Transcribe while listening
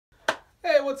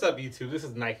Hey, what's up, YouTube? This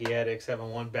is Nike Addict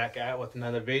 71 back at with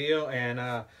another video, and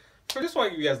I just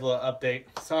want to give you guys a little update.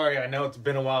 Sorry, I know it's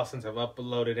been a while since I've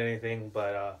uploaded anything,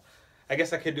 but I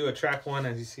guess I could do a track one.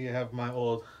 As you see, I have my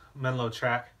old Menlo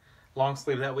track long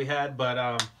sleeve that we had,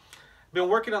 but been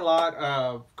working a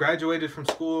lot. Graduated from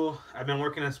school. I've been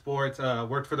working in sports.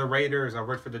 Worked for the Raiders. I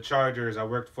worked for the Chargers. I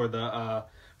worked for the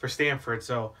for Stanford.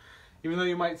 So even though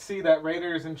you might see that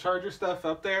Raiders and Charger stuff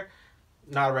up there,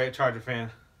 not a Charger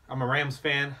fan. I'm a Rams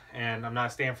fan, and I'm not a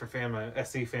Stanford fan. I'm a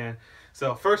SC fan.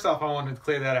 So first off, I wanted to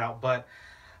clear that out. But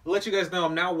I'll let you guys know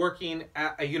I'm now working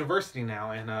at a university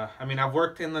now, and I've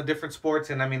worked in the different sports,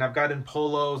 and I've gotten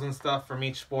polos and stuff from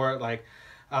each sport. Like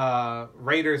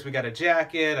Raiders, we got a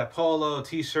jacket, a polo,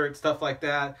 T-shirt, stuff like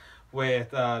that.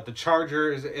 With the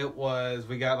Chargers,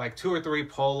 we got like 2 or 3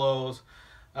 polos.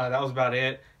 That was about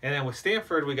it. And then with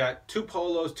Stanford, we got 2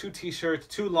 polos, 2 T-shirts,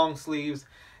 2 long sleeves,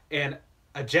 and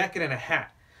a jacket and a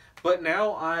hat. But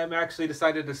now I'm actually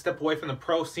decided to step away from the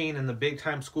pro scene and the big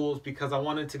time schools because I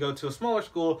wanted to go to a smaller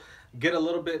school, get a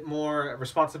little bit more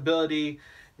responsibility,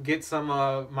 get some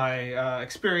of my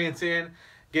experience in,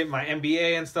 get my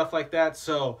MBA and stuff like that.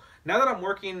 So now that I'm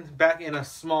working back in a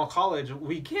small college,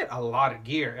 we get a lot of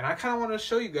gear. And I kind of want to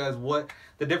show you guys what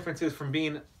the difference is from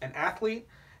being an athlete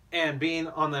and being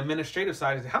on the administrative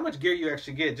side, is how much gear you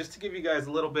actually get. Just to give you guys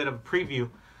a little bit of a preview,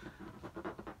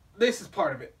 this is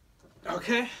part of it.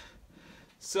 Okay?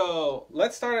 So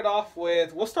let's start it off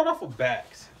with, we'll start off with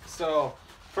bags. So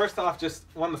first off, just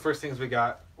one of the first things we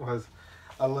got was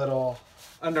a little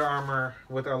Under Armour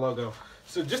with our logo.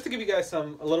 So just to give you guys a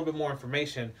little bit more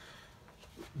information,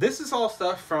 this is all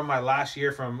stuff from my last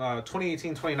year, from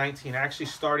 2018, 2019. I actually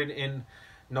started in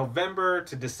November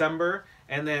to December,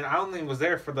 and then I only was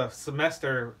there for the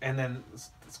semester, and then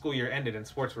the school year ended and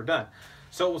sports were done.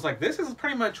 So it was like, this is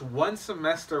pretty much 1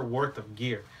 semester worth of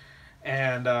gear.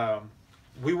 And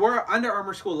we were Under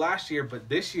Armour school last year, but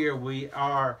this year we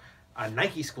are a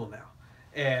Nike school now.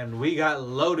 And we got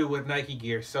loaded with Nike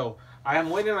gear. So I am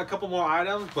waiting on a couple more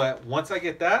items, but once I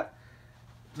get that,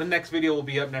 the next video will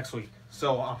be up next week.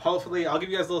 So hopefully I'll give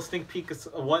you guys a little sneak peek of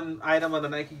one item of the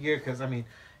Nike gear, because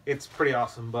it's pretty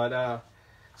awesome. But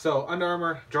so Under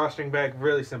Armour drawstring bag,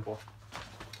 really simple.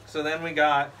 So then we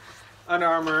got Under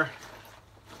Armour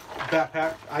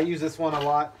backpack. I use this one a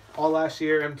lot all last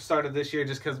year and started this year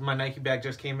just because my Nike bag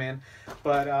just came in.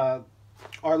 But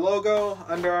our logo,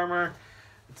 Under Armour,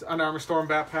 it's Under Armour Storm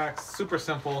backpacks. Super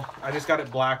simple. I just got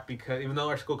it black because even though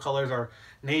our school colors are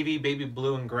navy, baby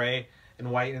blue, and gray,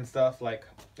 and white and stuff, like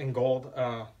in gold,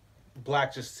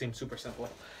 black just seems super simple.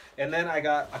 And then I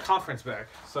got a conference bag.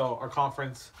 So our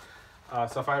conference,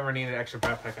 so if I ever need an extra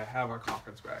backpack, I have our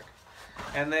conference bag.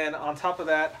 And then on top of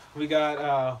that, we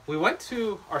got, we went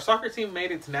to, our soccer team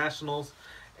made it to nationals,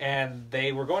 and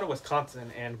they were going to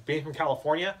Wisconsin, and being from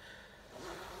California,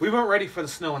 we weren't ready for the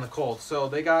snow and the cold. So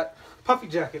they got puffy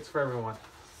jackets for everyone.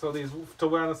 So these to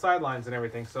wear on the sidelines and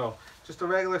everything. So just a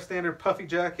regular standard puffy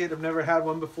jacket. I've never had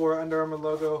one before. Under Armour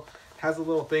logo. Has a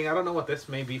little thing. I don't know what this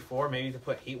may be for. Maybe to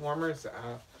put heat warmers.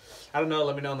 I don't know.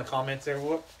 Let me know in the comments there.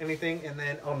 Anything. And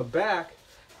then on the back,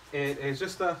 it is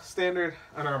just a standard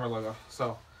Under Armour logo.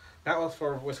 So that was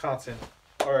for Wisconsin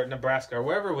or Nebraska or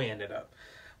wherever we ended up.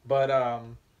 But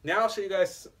now I'll show you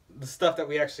guys the stuff that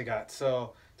we actually got.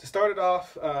 So to start it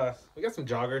off, we got some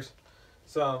joggers,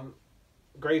 some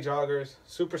gray joggers,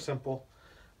 super simple,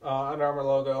 Under Armour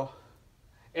logo.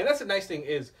 And that's the nice thing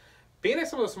is, being at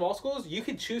some of the small schools, you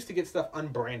could choose to get stuff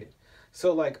unbranded.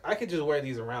 So like, I could just wear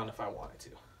these around if I wanted to.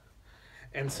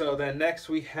 And so then next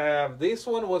we have, this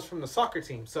one was from the soccer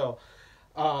team. So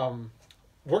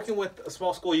working with a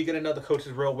small school, you get to know the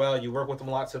coaches real well. You work with them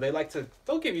a lot, so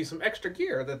they'll give you some extra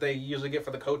gear that they usually get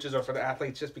for the coaches or for the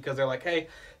athletes, just because they're like, hey,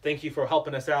 thank you for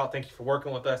helping us out. Thank you for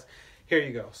working with us. Here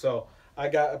you go. So I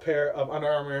got a pair of Under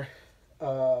Armour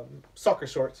soccer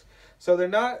shorts. So they're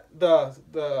not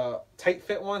the tight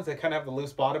fit ones. They kind of have the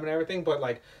loose bottom and everything, but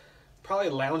like probably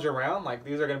lounge around. Like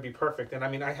these are going to be perfect. And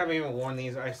I haven't even worn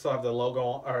these. I still have the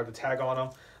logo or the tag on them.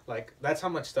 Like that's how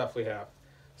much stuff we have.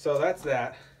 So that's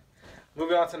that.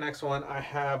 Moving on to the next one, I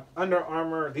have Under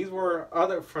Armour. These were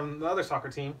from the other soccer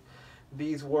team.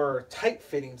 These were tight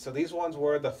fitting. So these ones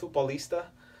were the Futbolista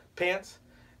pants.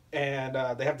 And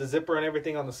they have the zipper and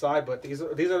everything on the side, but these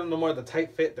are the more the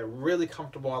tight fit. They're really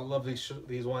comfortable. I love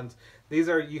these ones. These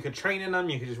are, you could train in them.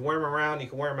 You could just wear them around. You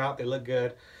can wear them out. They look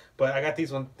good. But I got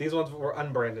these ones. These ones were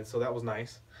unbranded, so that was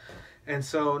nice. And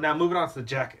so now moving on to the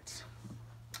jackets.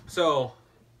 So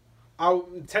our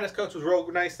tennis coach was real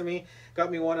nice to me.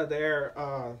 Got me one of their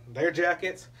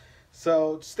jackets.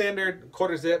 So standard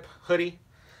quarter zip hoodie.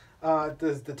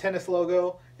 The tennis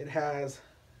logo. It has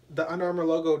the Under Armour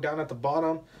logo down at the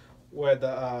bottom where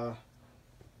the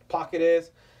pocket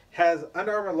is. Has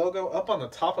Under Armour logo up on the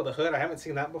top of the hood. I haven't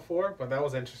seen that before, but that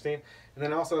was interesting. And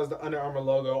then also has the Under Armour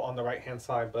logo on the right hand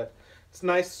side. But it's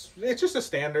nice. It's just a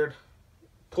standard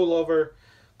pullover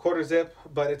quarter zip,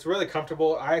 but it's really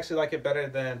comfortable. I actually like it better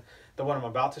than the one I'm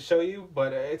about to show you,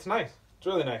 but it's nice. It's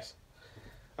really nice.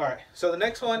 All right, so the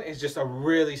next one is just a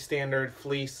really standard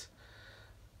fleece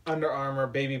Under Armour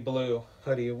baby blue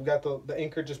hoodie. We got the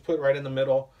anchor just put right in the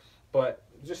middle, but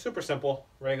just super simple,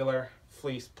 regular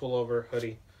fleece pullover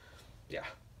hoodie. Yeah.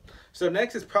 So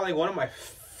next is probably one of my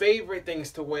favorite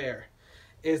things to wear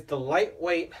is the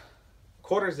lightweight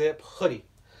quarter zip hoodie.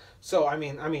 So I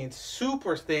mean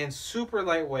super thin, super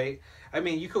lightweight. I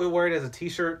mean, you could wear it as a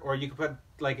t-shirt, or you could put,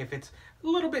 like, if it's a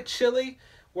little bit chilly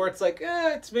where it's like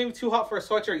it's maybe too hot for a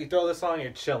sweatshirt, you throw this on,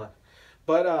 you're chilling.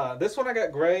 But this one I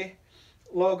got gray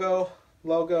logo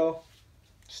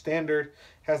standard,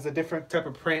 has a different type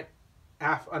of print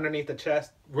underneath the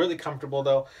chest. Really comfortable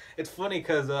though. It's funny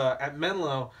because at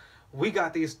Menlo we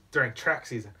got these during track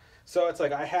season, so it's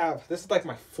like this is like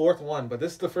my fourth one, but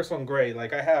this is the first one gray.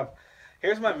 Like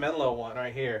here's my Menlo one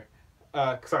right here.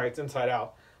 Sorry, it's inside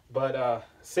out, but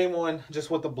same one,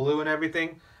 just with the blue and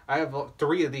everything. I have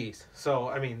 3 of these, so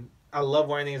I mean, I love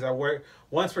wearing these. I wear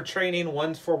one's for training,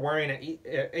 one's for wearing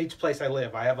at each place I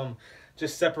live. I have them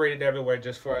just separated everywhere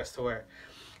just for us to wear.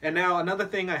 And now another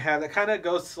thing I have that kind of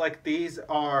goes like these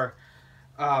are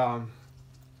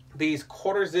these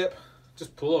quarter zip,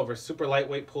 just pullovers, super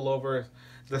lightweight pullovers.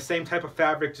 The same type of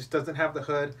fabric, just doesn't have the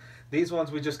hood. These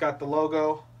ones we just got the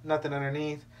logo, nothing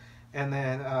underneath. And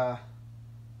then,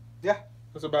 yeah,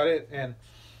 that's about it. And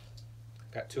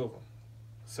got 2 of them.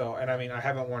 So, and I mean, I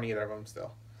haven't worn either of them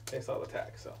still. They saw the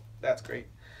tag, so that's great.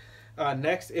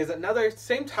 Next is another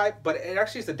same type, but it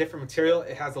actually is a different material.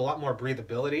 It has a lot more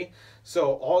breathability.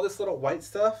 So all this little white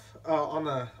stuff on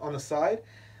the side,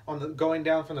 going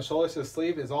down from the shoulder to the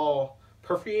sleeve, is all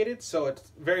perforated. So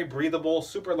it's very breathable,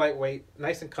 super lightweight,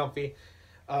 nice and comfy.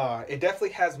 It definitely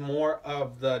has more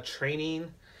of the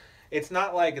training. It's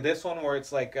not like this one where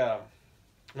it's like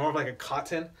more of like a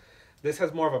cotton. This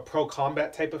has more of a pro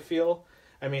combat type of feel.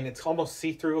 I mean, it's almost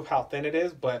see-through how thin it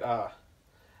is, but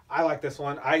I like this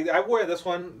one. I wear this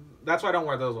one. That's why I don't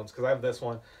wear those ones, because I have this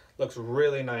one. Looks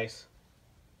really nice.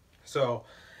 So,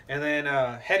 and then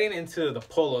heading into the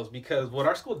polos, because what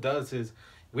our school does is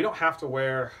we don't have to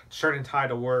wear shirt and tie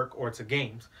to work or to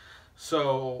games.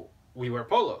 So we wear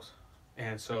polos.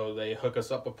 And so they hook us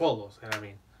up with polos. And I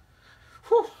mean,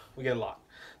 whew, we get a lot.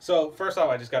 So first off,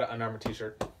 I just got an Under Armour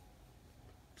t-shirt.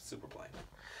 Super plain.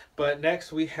 But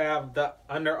next we have the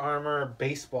Under Armour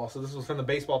baseball. So this was from the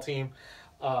baseball team.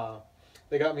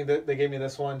 They gave me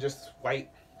this one, just white,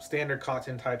 standard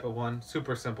cotton type of one,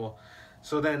 super simple.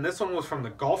 So then this one was from the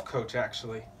golf coach,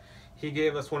 actually. He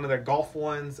gave us one of their golf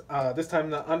ones. This time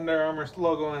the Under Armour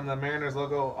logo and the Mariners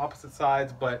logo opposite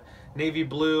sides, but navy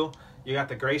blue. You got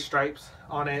the gray stripes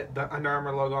on it, the Under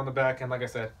Armour logo on the back, and like I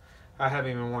said, I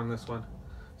haven't even worn this one.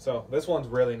 So this one's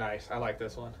really nice. I like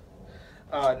this one.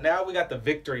 Now we got the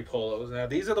Victory polos. Now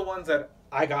these are the ones that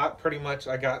I got pretty much.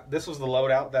 This was the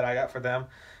loadout that I got for them,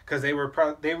 because it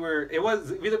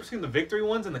was either between the Victory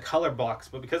ones and the color box,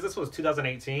 but because this was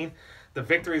 2018, the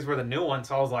Victories were the new ones,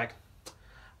 so I was like,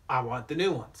 I want the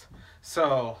new ones.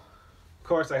 So of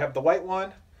course I have the white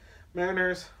one,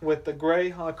 Mariners, with the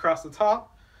gray across the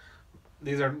top.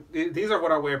 These are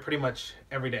what I wear pretty much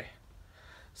every day.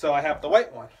 So I have the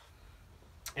white one,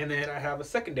 and then I have a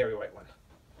secondary white one.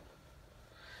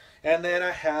 And then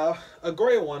I have a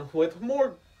gray one with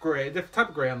more gray, different type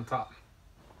of gray on the top.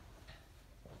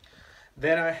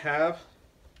 Then I have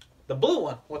the blue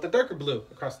one with the darker blue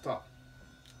across the top.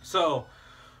 So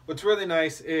what's really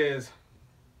nice is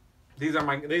these are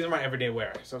my everyday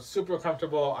wear. So super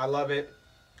comfortable. I love it.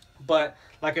 But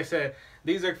like I said,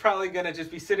 these are probably gonna just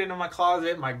be sitting in my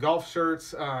closet, my golf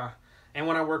shirts, and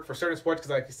when I work for certain sports, because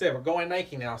like I said, we're going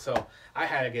Nike now, so I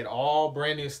had to get all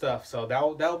brand new stuff. So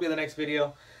that'll be the next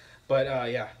video.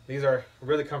 But yeah, these are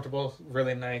really comfortable,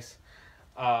 really nice.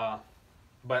 But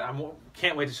I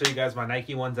can't wait to show you guys my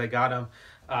Nike ones. I got them.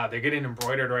 They're getting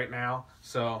embroidered right now,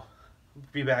 so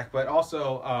be back. But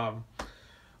also,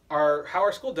 how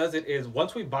our school does it is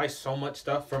once we buy so much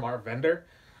stuff from our vendor,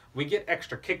 we get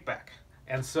extra kickback.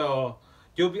 And so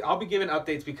I'll be giving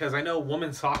updates, because I know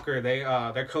women's soccer,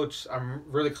 their coach, I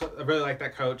really like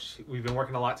that coach. We've been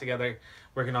working a lot together,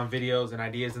 working on videos and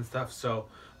ideas and stuff. So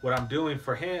what I'm doing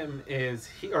for him is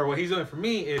what he's doing for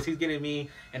me is he's getting me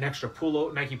an extra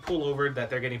Nike pullover that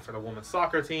they're getting for the women's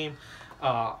soccer team.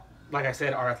 Like I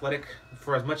said, our athletic,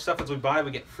 for as much stuff as we buy,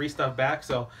 we get free stuff back.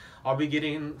 So I'll be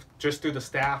getting just through the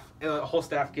staff. The whole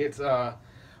staff gets, I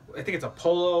think it's a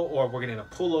polo, or we're getting a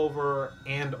pullover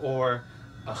and or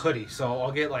a hoodie. So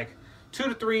I'll get like 2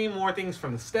 to 3 more things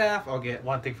from the staff. I'll get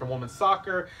 1 thing from women's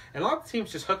soccer, and a lot of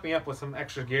teams just hook me up with some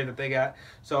extra gear that they got.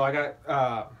 So I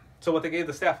got, so what they gave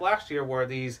the staff last year were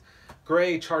these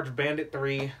gray Charged Bandit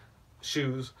 3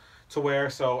 shoes to wear.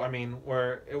 So I mean,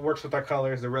 where it works with our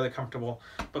colors, they're really comfortable.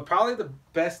 But probably the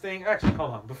best thing, actually,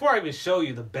 hold on, before I even show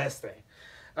you the best thing,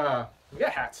 we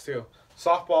got hats too.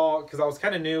 Softball, because I was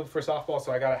kind of new for softball,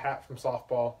 so I got a hat from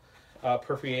softball,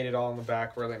 perforated all in the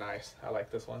back, really nice. I like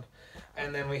this one.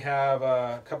 And then we have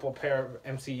a couple pair of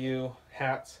MCU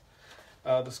hats,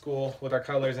 the school with our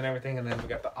colors and everything, and then we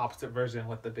got the opposite version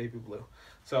with the baby blue.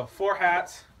 So 4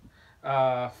 hats,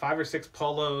 5 or 6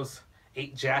 polos,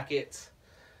 8 jackets,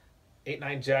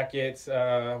 8-9 jackets,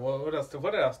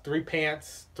 what else? 3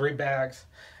 pants, 3 bags.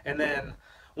 And then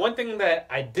one thing that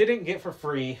I didn't get for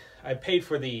free, I paid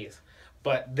for these,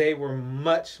 but they were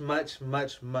much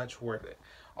worth it,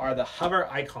 are the Hover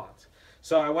Icons.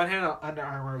 So I went ahead on Under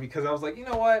Armour because I was like, you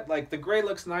know what, like the gray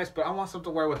looks nice, but I want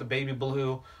something to wear with the baby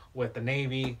blue, with the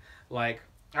navy. Like,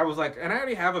 I was like, and I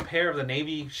already have a pair of the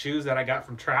navy shoes that I got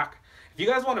from track. If you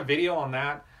guys want a video on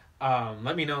that,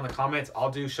 let me know in the comments.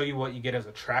 I'll show you what you get as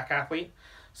a track athlete.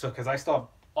 So, because I still have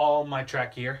all my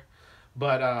track gear.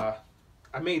 But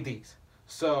I made these.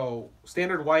 So,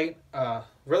 standard white,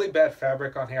 really bad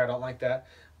fabric on here. I don't like that.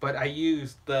 But I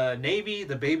used the navy,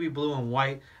 the baby blue, and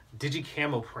white digi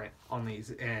camo print on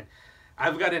these. And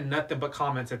I've gotten nothing but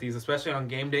comments at these, especially on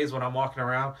game days when I'm walking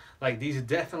around. Like, these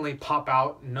definitely pop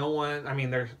out. No one, I mean,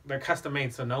 they're custom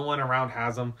made, so no one around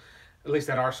has them, at least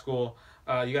at our school.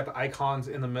 You got the icons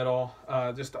in the middle,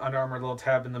 just the Under Armour little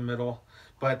tab in the middle,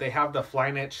 but they have the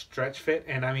Flyknit stretch fit.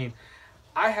 And I mean,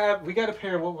 we got a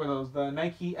pair of, what were those? The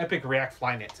Nike Epic React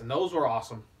Flyknits, and those were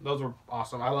awesome. Those were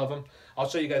awesome. I love them. I'll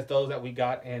show you guys those that we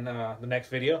got in the next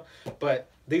video. But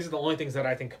these are the only things that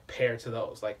I think compare to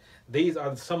those. Like, these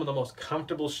are some of the most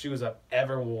comfortable shoes I've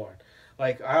ever worn.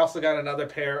 Like, I also got another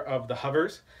pair of the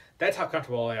Hovers. That's how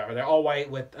comfortable they are. They're all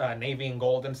white with navy and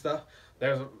gold and stuff.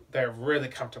 They're really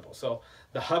comfortable. So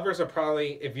the Hovers are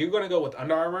probably, if you're going to go with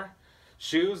Under Armour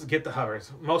shoes, get the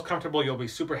Hovers. Most comfortable, you'll be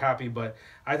super happy. But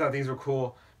I thought these were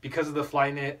cool because of the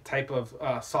Flyknit type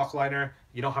of sock liner.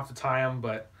 You don't have to tie them,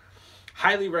 but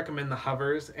highly recommend the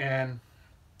Hovers. And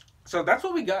so that's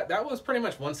what we got. That was pretty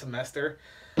much 1 semester,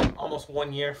 almost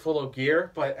 1 year full of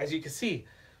gear. But as you can see,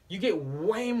 you get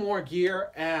way more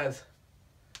gear as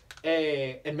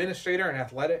a administrator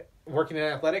and working in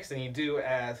athletics than you do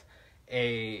as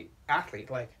a athlete.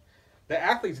 Like, the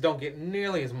athletes don't get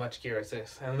nearly as much gear as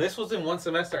this, and this was in 1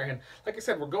 semester. And like I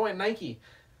said, we're going Nike.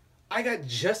 I got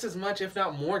just as much, if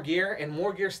not more gear, and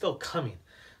more gear still coming.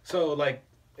 So like,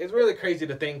 it's really crazy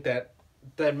to think that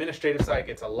the administrative side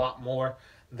gets a lot more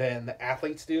than the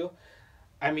athletes do.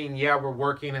 I mean, yeah, we're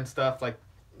working and stuff like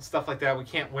that. We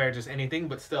can't wear just anything,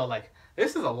 but still, like,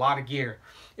 this is a lot of gear.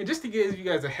 And just to give you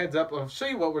guys a heads up, I'll show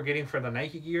you what we're getting for the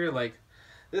Nike gear. Like,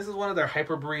 this is one of their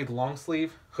Hyperbreathe long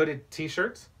sleeve hooded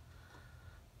t-shirts.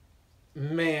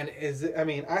 Man,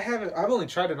 I've only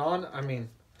tried it on. I mean,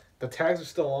 the tags are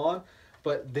still on,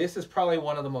 but this is probably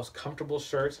one of the most comfortable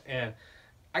shirts. And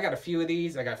I got a few of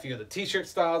these. I got a few of the t-shirt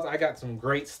styles. I got some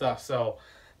great stuff. So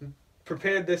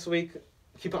prepared this week.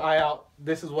 Keep an eye out.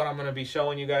 This is what I'm going to be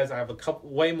showing you guys. I have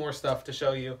way more stuff to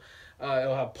show you.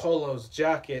 It'll have polos,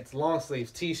 jackets, long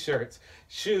sleeves, t-shirts,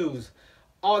 shoes,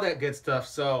 all that good stuff.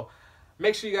 So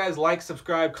make sure you guys like,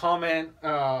 subscribe, comment.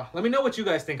 Let me know what you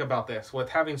guys think about this, with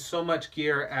having so much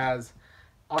gear as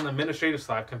on the administrative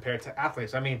side compared to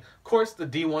athletes. I mean, of course, the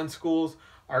D1 schools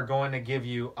are going to give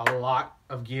you a lot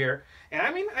of gear. And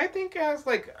I mean, I think as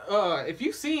like, if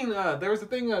you've seen, there was a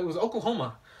thing, it was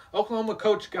Oklahoma. Oklahoma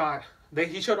coach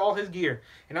he showed all his gear.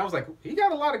 And I was like, he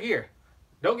got a lot of gear.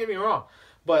 Don't get me wrong.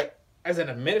 But as an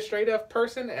administrative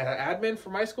person, and an admin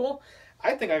for my school,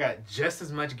 I think I got just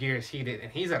as much gear as he did,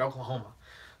 and he's at Oklahoma.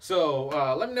 So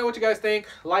let me know what you guys think.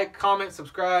 Like, comment,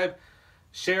 subscribe,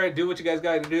 share it, do what you guys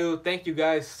got to do. Thank you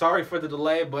guys. Sorry for the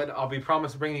delay, but I'll be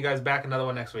promised to bring you guys back another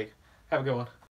one next week. Have a good one.